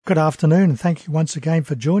Good afternoon, and thank you once again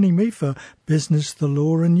for joining me for Business, the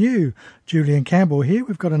Law and You. Julian Campbell here.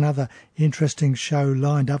 We've got another interesting show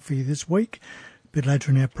lined up for you this week. A bit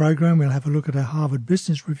later in our program, we'll have a look at a Harvard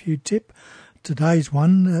Business Review tip. Today's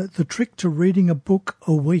one, the trick to reading a book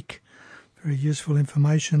a week. Very useful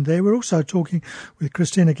information there. We're also talking with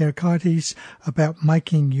Christina Garakaitis about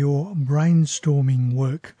making your brainstorming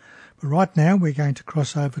work. But right now, we're going to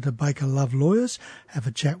cross over to Baker Love Lawyers, have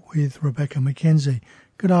a chat with Rebecca McKenzie.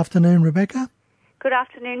 Good afternoon, Rebecca. Good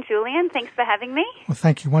afternoon, Julian. Thanks for having me. Well,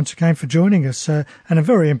 thank you once again for joining us. And a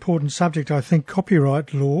very important subject, I think,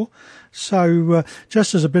 copyright law. So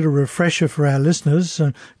just as a bit of a refresher for our listeners,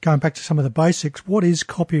 going back to some of the basics, what is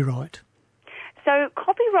copyright? So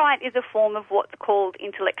copyright is a form of what's called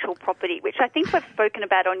intellectual property, which I think we've spoken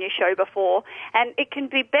about on your show before, and it can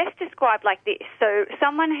be best described like this. So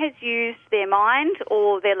someone has used their mind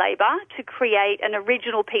or their labour to create an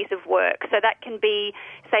original piece of work. So that can be,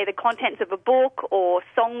 say, the contents of a book or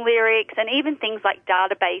song lyrics and even things like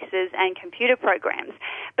databases and computer programs.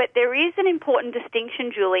 But there is an important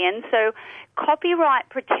distinction, Julian. So copyright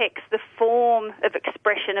protects the form of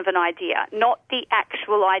expression of an idea, not the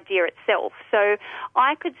actual idea itself. So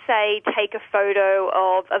I could say take a photo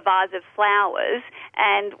of a vase of flowers,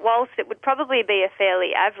 and whilst it would probably be a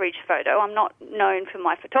fairly average photo, I'm not known for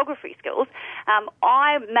my photography skills,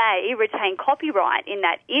 I may retain copyright in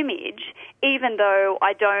that image even though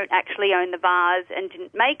I don't actually own the vase and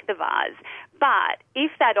didn't make the vase. But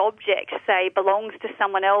if that object, say, belongs to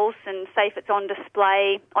someone else and, say, if it's on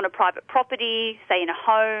display on a private property, say in a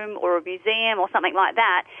home or a museum or something like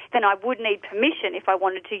that, then I would need permission if I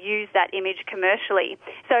wanted to use that image commercially.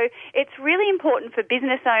 So it's really important for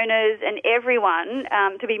business owners and everyone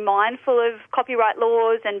to be mindful of copyright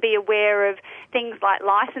laws and be aware of things like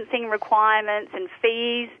licensing requirements and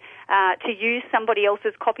fees to use somebody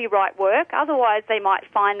else's copyright work. Otherwise, they might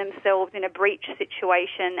find themselves in a breach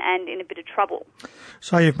situation and in a bit of trouble.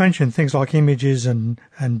 So you've mentioned things like images and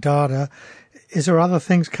data. Is there other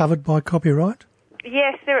things covered by copyright?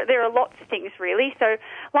 Yes, there are lots of things really. So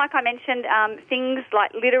like I mentioned, things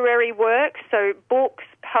like literary works, so books,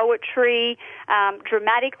 poetry,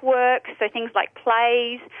 dramatic works, so things like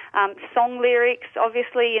plays, song lyrics,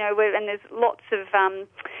 obviously, and there's lots of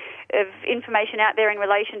information out there in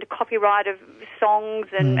relation to copyright of songs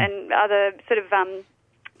and other sort of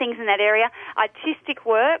things in that area. Artistic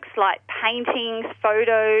works like paintings,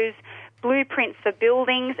 photos, blueprints for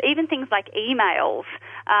buildings, even things like emails.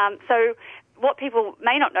 So what people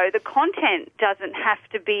may not know, the content doesn't have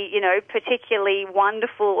to be, particularly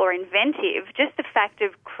wonderful or inventive. Just the fact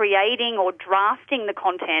of creating or drafting the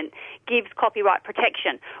content gives copyright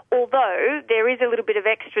protection. Although there is a little bit of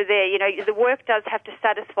extra there, the work does have to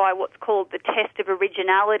satisfy what's called the test of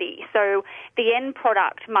originality. So the end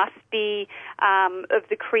product must be of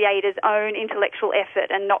the creator's own intellectual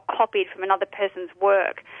effort and not copied from another person's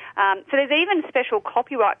work. So there's even special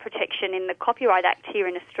copyright protection in the Copyright Act here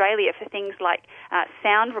in Australia for things like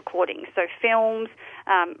sound recordings, so films,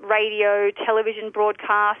 radio, television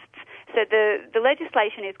broadcasts. So the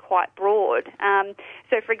legislation is quite broad.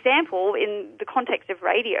 So, for example, in the context of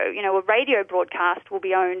radio, a radio broadcast will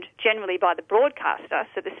be owned generally by the broadcaster,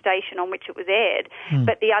 so the station on which it was aired,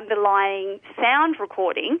 but the underlying sound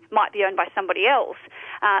recording might be owned by somebody else.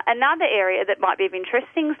 Another area that might be of interest,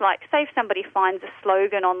 things like, say, if somebody finds a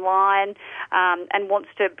slogan online and wants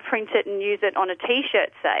to print it and use it on a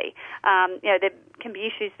T-shirt, say, there can be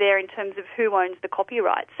issues there in terms of who owns the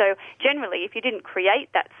copyright. So generally, if you didn't create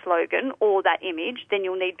that slogan or that image, then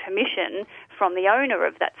you'll need permission from the owner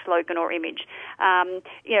of that slogan or image.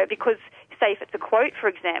 Because, say, if it's a quote, for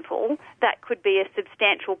example, that could be a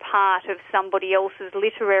substantial part of somebody else's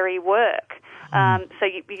literary work. So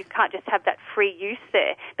you can't just have that free use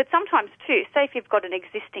there. But sometimes, too, say if you've got an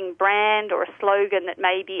existing brand or a slogan that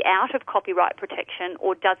may be out of copyright protection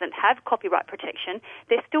or doesn't have copyright protection,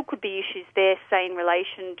 there still could be issues there, say, in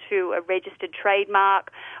relation to a registered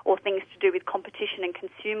trademark or things to do with competition and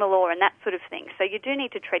consumer law and that sort of thing. So you do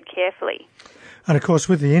need to tread carefully. And, of course,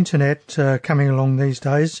 with the Internet coming along these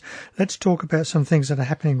days, let's talk about some things that are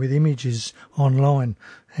happening with images online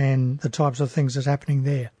and the types of things that's happening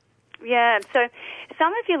there. Yeah, so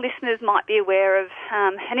some of your listeners might be aware of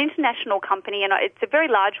an international company, and it's a very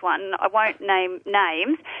large one. I won't name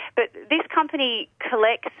names, but this company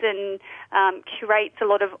collects and curates a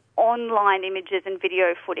lot of online images and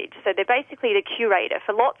video footage. So they're basically the curator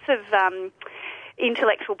for lots of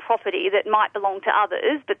intellectual property that might belong to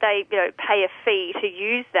others, but they pay a fee to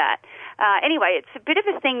use that. Anyway, it's a bit of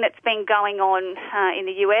a thing that's been going on in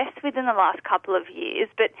the US within the last couple of years,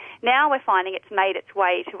 but now we're finding it's made its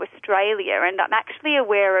way to Australia, and I'm actually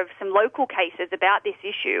aware of some local cases about this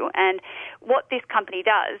issue. And what this company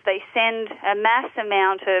does, they send a mass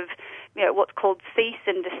amount of what's called cease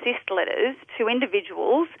and desist letters to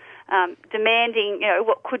individuals demanding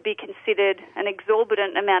what could be considered an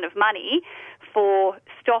exorbitant amount of money for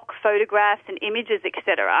stock photographs and images,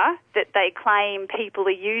 etc., that they claim people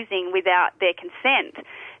are using without their consent.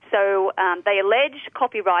 So they allege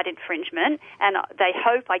copyright infringement, and they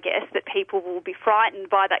hope, I guess, that people will be frightened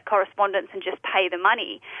by that correspondence and just pay the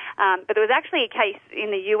money. But there was actually a case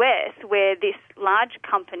in the US where this large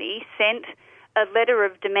company sent a letter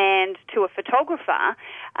of demand to a photographer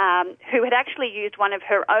who had actually used one of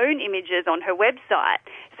her own images on her website.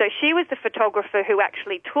 So she was the photographer who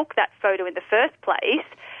actually took that photo in the first place,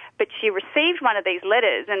 but she received one of these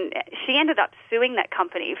letters, and she ended up suing that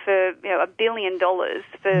company for $1 billion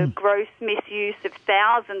for gross misuse of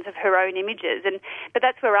thousands of her own images. But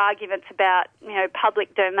that's where arguments about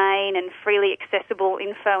public domain and freely accessible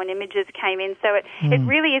info and images came in. So it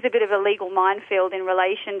really is a bit of a legal minefield in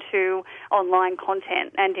relation to online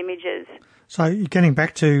content and images. So getting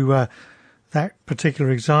back to that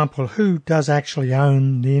particular example, who does actually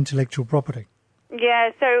own the intellectual property?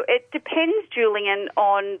 Yeah, so it depends, Julian,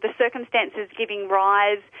 on the circumstances giving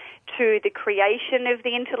rise to the creation of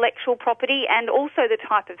the intellectual property and also the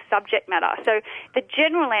type of subject matter. So the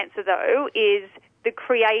general answer, though, is the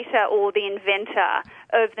creator or the inventor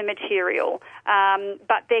of the material.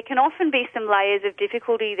 But there can often be some layers of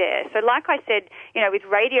difficulty there. So like I said, with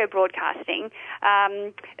radio broadcasting,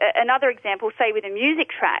 another example, say with a music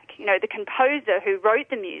track, the composer who wrote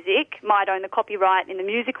the music might own the copyright in the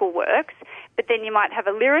musical works, but then you might have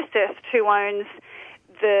a lyricist who owns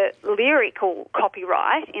the lyrical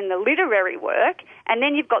copyright in the literary work, and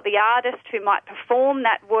then you've got the artist who might perform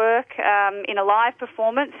that work in a live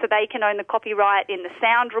performance, so they can own the copyright in the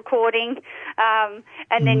sound recording,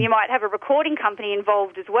 and then you might have a recording company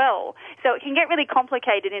involved as well. So it can get really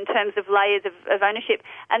complicated in terms of layers of ownership.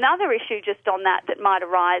 Another issue just on that might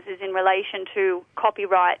arise is in relation to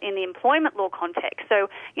copyright in the employment law context. So,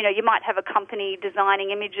 you might have a company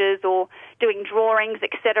designing images or doing drawings,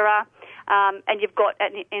 etc., and you've got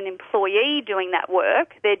an employee doing that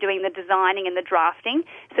work. They're doing the designing and the drafting.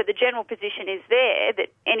 So the general position is there that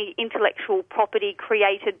any intellectual property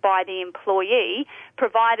created by the employee,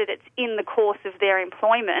 provided it's in the course of their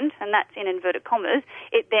employment, and that's in inverted commas,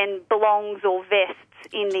 it then belongs or vests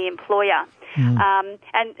in the employer.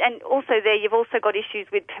 And also there you've also got issues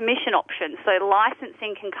with permission options. So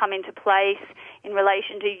licensing can come into place in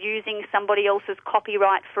relation to using somebody else's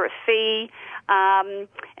copyright for a fee, and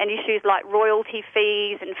issues like royalty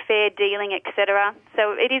fees and fair dealing, etc.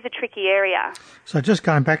 So it is a tricky area. So just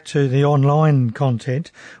going back to the online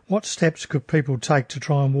content, what steps could people take to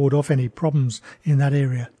try and ward off any problems in that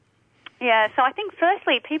area? Yeah, so I think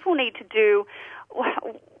firstly people need to do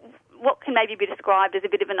what can maybe be described as a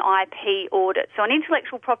bit of an IP audit. So an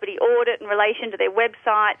intellectual property audit in relation to their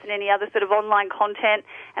websites and any other sort of online content.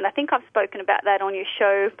 And I think I've spoken about that on your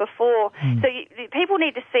show before. So people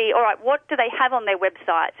need to see, all right, what do they have on their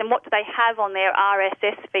websites and what do they have on their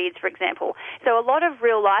RSS feeds, for example. So a lot of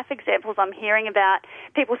real-life examples I'm hearing about,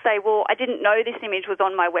 people say, well, I didn't know this image was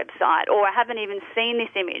on my website, or I haven't even seen this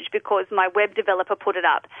image because my web developer put it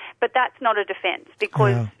up. But that's not a defence,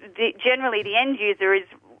 because generally the end user is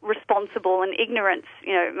responsible, and ignorance,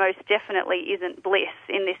 most definitely isn't bliss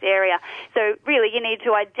in this area. So really you need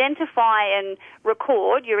to identify and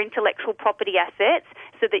record your intellectual property assets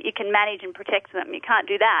so that you can manage and protect them. You can't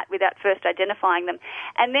do that without first identifying them.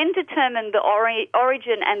 And then determine the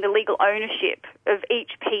origin and the legal ownership of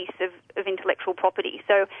each piece of intellectual property.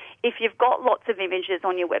 So if you've got lots of images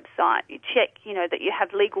on your website, you check, that you have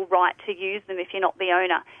legal right to use them if you're not the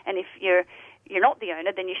owner. And if you're not the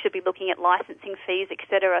owner, then you should be looking at licensing fees,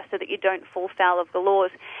 etc., so that you don't fall foul of the laws.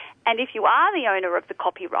 And if you are the owner of the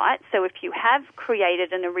copyright, so if you have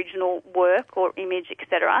created an original work or image,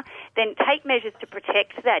 etc., then take measures to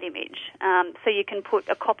protect that image. So you can put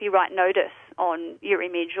a copyright notice on your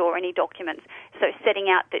image or any documents. So setting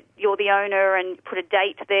out that you're the owner and put a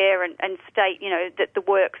date there and state, that the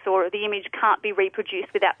works or the image can't be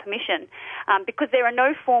reproduced without permission. Because there are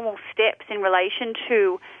no formal steps in relation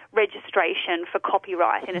to registration for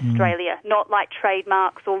copyright in Australia, not like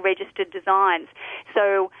trademarks or registered designs.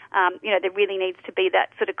 So, there really needs to be that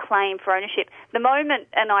sort of claim for ownership. The moment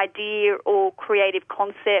an idea or creative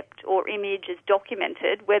concept or image is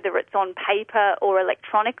documented, whether it's on paper or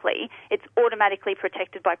electronically, it's automatically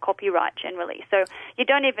protected by copyright generally. So you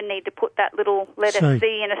don't even need to put that little letter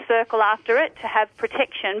C in a circle after it to have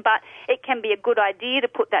protection, but it can be a good idea to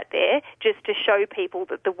put that there just to show people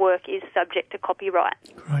that the work is subject to copyright.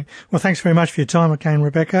 Great. Well, thanks very much for your time, again,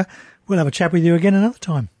 Rebecca. We'll have a chat with you again another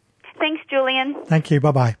time. Thanks, Julian. Thank you.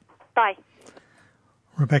 Bye-bye. Bye.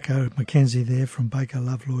 Rebecca McKenzie there from Baker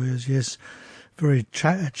Love Lawyers. Yes, very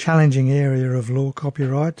challenging area of law,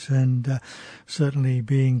 copyright, and certainly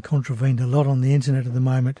being contravened a lot on the internet at the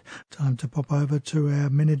moment. Time to pop over to our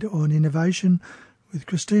Minute on Innovation with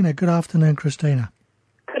Christina. Good afternoon, Christina.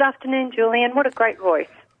 Good afternoon, Julian. What a great voice.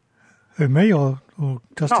 Who, me or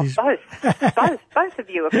Dusty's? Oh, both. both of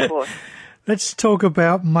you, of course. Let's talk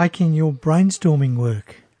about making your brainstorming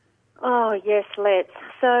work. Oh, yes, let's.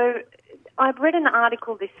 So I've read an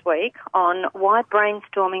article this week on why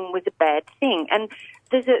brainstorming was a bad thing. And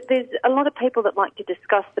there's a lot of people that like to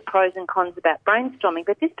discuss the pros and cons about brainstorming,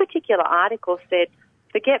 but this particular article said,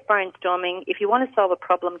 forget brainstorming. If you want to solve a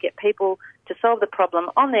problem, get people to solve the problem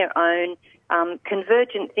on their own.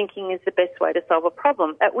 Convergent thinking is the best way to solve a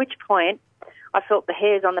problem, at which point I felt the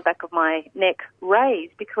hairs on the back of my neck raise,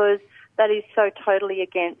 because that is so totally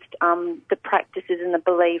against the practices and the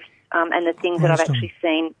beliefs and the things that I've actually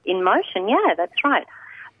seen in motion. Yeah, that's right.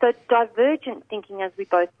 So divergent thinking, as we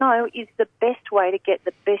both know, is the best way to get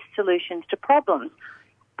the best solutions to problems.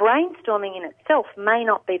 Brainstorming in itself may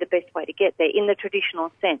not be the best way to get there in the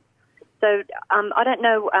traditional sense. So I don't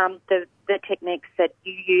know the techniques that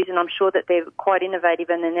you use, and I'm sure that they're quite innovative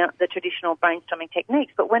and they're not the traditional brainstorming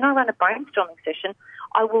techniques. But when I run a brainstorming session,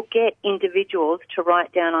 I will get individuals to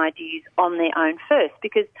write down ideas on their own first,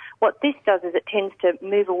 because what this does is it tends to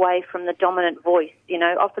move away from the dominant voice. You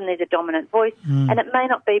know, often there's a dominant voice, and it may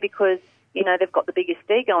not be because, you know, they've got the biggest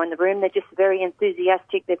ego in the room. They're just very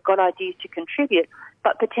enthusiastic. They've got ideas to contribute.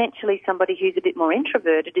 But potentially somebody who's a bit more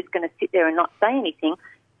introverted is going to sit there and not say anything.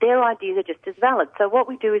 Their ideas are just as valid. So what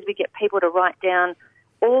we do is we get people to write down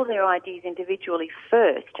all their ideas individually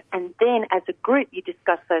first, and then as a group you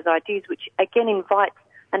discuss those ideas, which again invites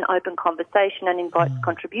an open conversation and invites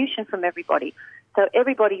contribution from everybody. So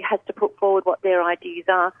everybody has to put forward what their ideas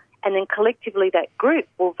are, and then collectively that group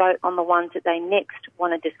will vote on the ones that they next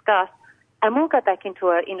want to discuss. And we'll go back into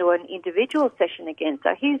an individual session again.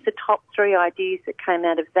 So here's the top 3 ideas that came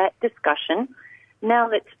out of that discussion. Now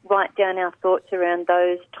let's write down our thoughts around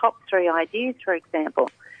those top 3 ideas, for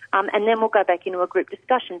example. And then we'll go back into a group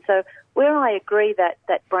discussion. So where I agree that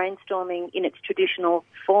brainstorming in its traditional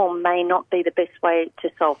form may not be the best way to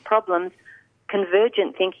solve problems,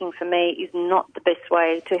 convergent thinking for me is not the best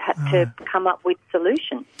way to come up with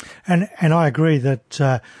solutions. And I agree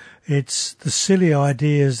that it's the silly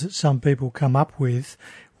ideas that some people come up with.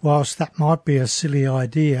 Whilst that might be a silly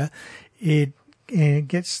idea, it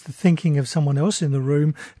gets the thinking of someone else in the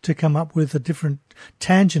room to come up with a different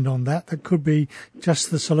tangent on that could be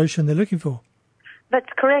just the solution they're looking for. That's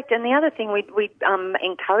correct. And the other thing we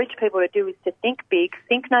encourage people to do is to think big,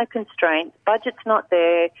 think no constraints, budget's not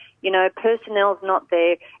there, personnel's not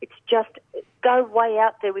there. It's just go way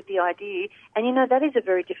out there with the idea. And, that is a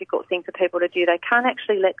very difficult thing for people to do. They can't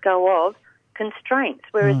actually let go of constraints,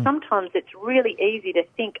 whereas sometimes it's really easy to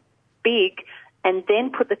think big and then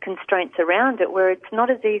put the constraints around it, where it's not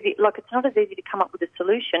as easy to come up with a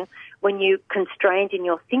solution when you're constrained in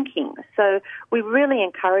your thinking. So we really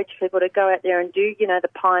encourage people to go out there and do, the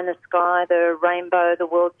pie in the sky, the rainbow, the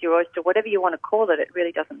world's your oyster, whatever you want to call it, it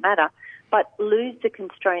really doesn't matter. But lose the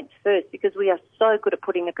constraints first, because we are so good at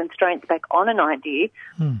putting the constraints back on an idea,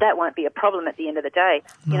 that won't be a problem at the end of the day.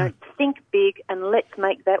 No. Think big and let's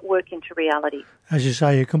make that work into reality. As you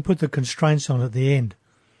say, you can put the constraints on at the end.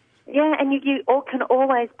 Yeah, and you all can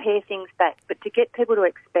always pare things back, but to get people to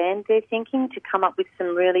expand their thinking, to come up with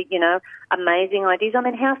some really, amazing ideas. I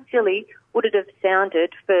mean, how silly would it have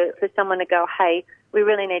sounded for someone to go, hey, we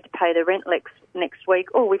really need to pay the rent next week.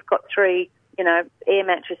 Oh, we've got 3, air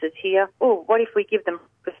mattresses here. Oh, what if we give them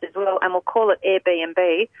breakfast as well, and we'll call it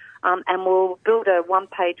Airbnb, and we'll build a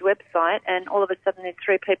one-page website, and all of a sudden there's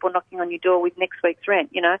 3 people knocking on your door with next week's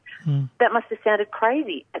rent, That must have sounded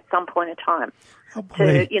crazy at some point in time.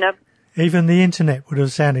 Even the internet would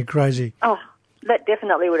have sounded crazy. Oh, that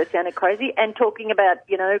definitely would have sounded crazy. And talking about,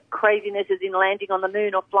 craziness as in landing on the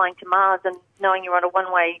moon or flying to Mars and knowing you're on a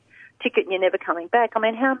one-way ticket and you're never coming back. I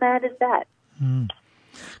mean, how mad is that?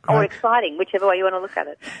 Or exciting, whichever way you want to look at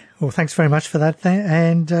it. Well, thanks very much for that,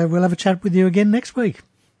 and we'll have a chat with you again next week.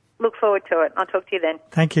 Look forward to it. I'll talk to you then.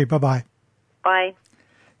 Thank you. Bye-bye. Bye.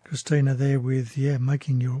 Christina there with,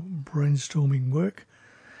 making your brainstorming work.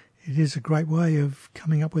 It is a great way of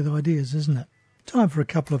coming up with ideas, isn't it? Time for a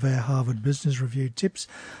couple of our Harvard Business Review tips.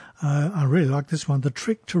 I really like this one. The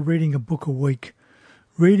trick to reading a book a week.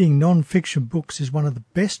 Reading non-fiction books is one of the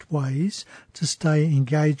best ways to stay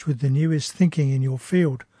engaged with the newest thinking in your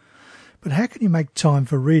field. But how can you make time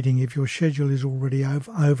for reading if your schedule is already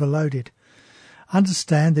overloaded?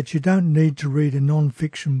 Understand that you don't need to read a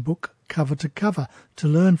non-fiction book cover to cover to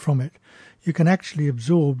learn from it. You can actually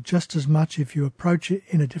absorb just as much if you approach it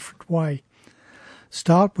in a different way.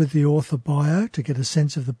 Start with the author bio to get a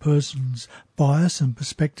sense of the person's bias and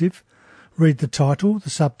perspective. Read the title, the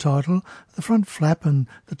subtitle, the front flap and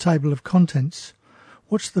the table of contents.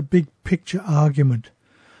 What's the big picture argument?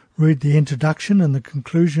 Read the introduction and the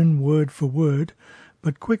conclusion word for word,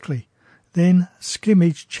 but quickly. Then skim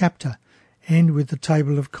each chapter. End with the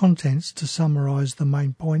table of contents to summarise the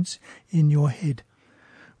main points in your head.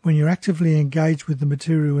 When you're actively engaged with the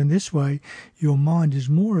material in this way, your mind is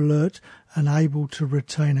more alert and able to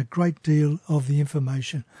retain a great deal of the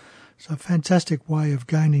information. So a fantastic way of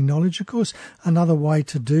gaining knowledge. Of course, another way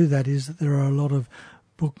to do that is that there are a lot of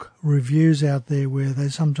book reviews out there where they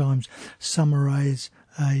sometimes summarise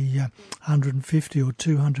a 150 or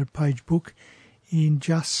 200 page book in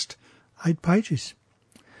just 8 pages.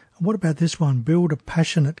 And what about this one? Build a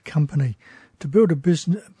passionate company. To build a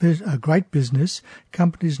great business,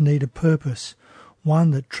 companies need a purpose,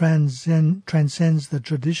 one that transcends the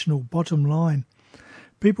traditional bottom line.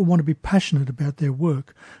 People want to be passionate about their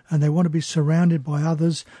work, and they want to be surrounded by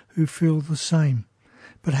others who feel the same.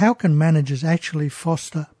 But how can managers actually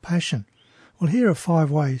foster passion? Well, here are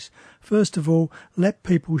 5 ways. First of all, let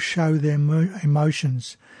people show their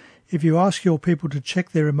emotions. If you ask your people to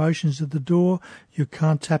check their emotions at the door, you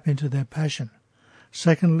can't tap into their passion.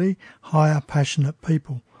 Secondly, hire passionate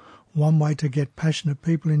people. One way to get passionate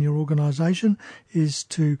people in your organisation is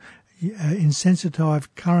to insensitize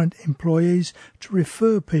current employees to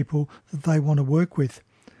refer people that they want to work with.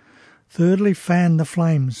 Thirdly, fan the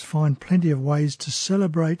flames. Find plenty of ways to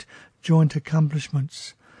celebrate joint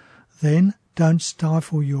accomplishments. Then, don't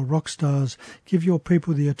stifle your rock stars. Give your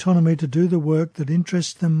people the autonomy to do the work that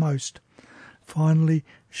interests them most. Finally,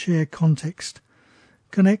 share context.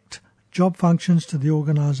 Connect job functions to the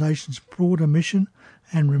organisation's broader mission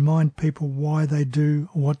and remind people why they do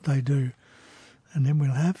what they do. And then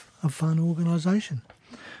we'll have a fun organisation.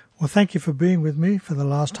 Well, thank you for being with me for the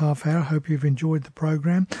last half hour. I hope you've enjoyed the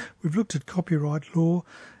program. We've looked at copyright law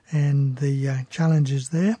and the challenges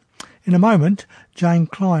there. In a moment, Jane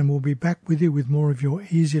Klein will be back with you with more of your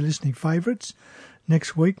easy listening favourites.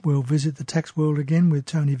 Next week, we'll visit the tax world again with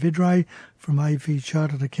Tony Vidray from AV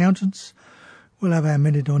Chartered Accountants. We'll have our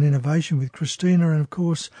Minute on Innovation with Christina and, of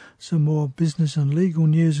course, some more business and legal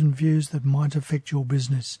news and views that might affect your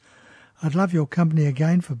business. I'd love your company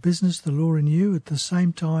again for Business, the Law and You at the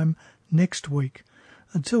same time next week.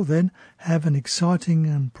 Until then, have an exciting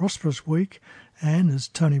and prosperous week. And, as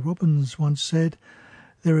Tony Robbins once said,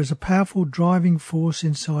 there is a powerful driving force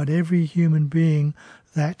inside every human being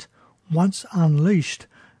that, once unleashed,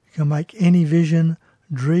 can make any vision,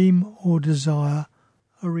 dream or desire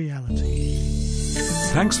a reality.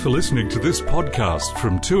 Thanks for listening to this podcast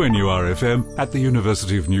from 2NURFM at the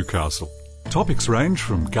University of Newcastle. Topics range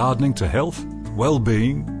from gardening to health,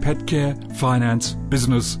 well-being, pet care, finance,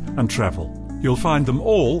 business and travel. You'll find them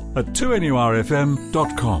all at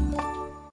 2NURFM.com.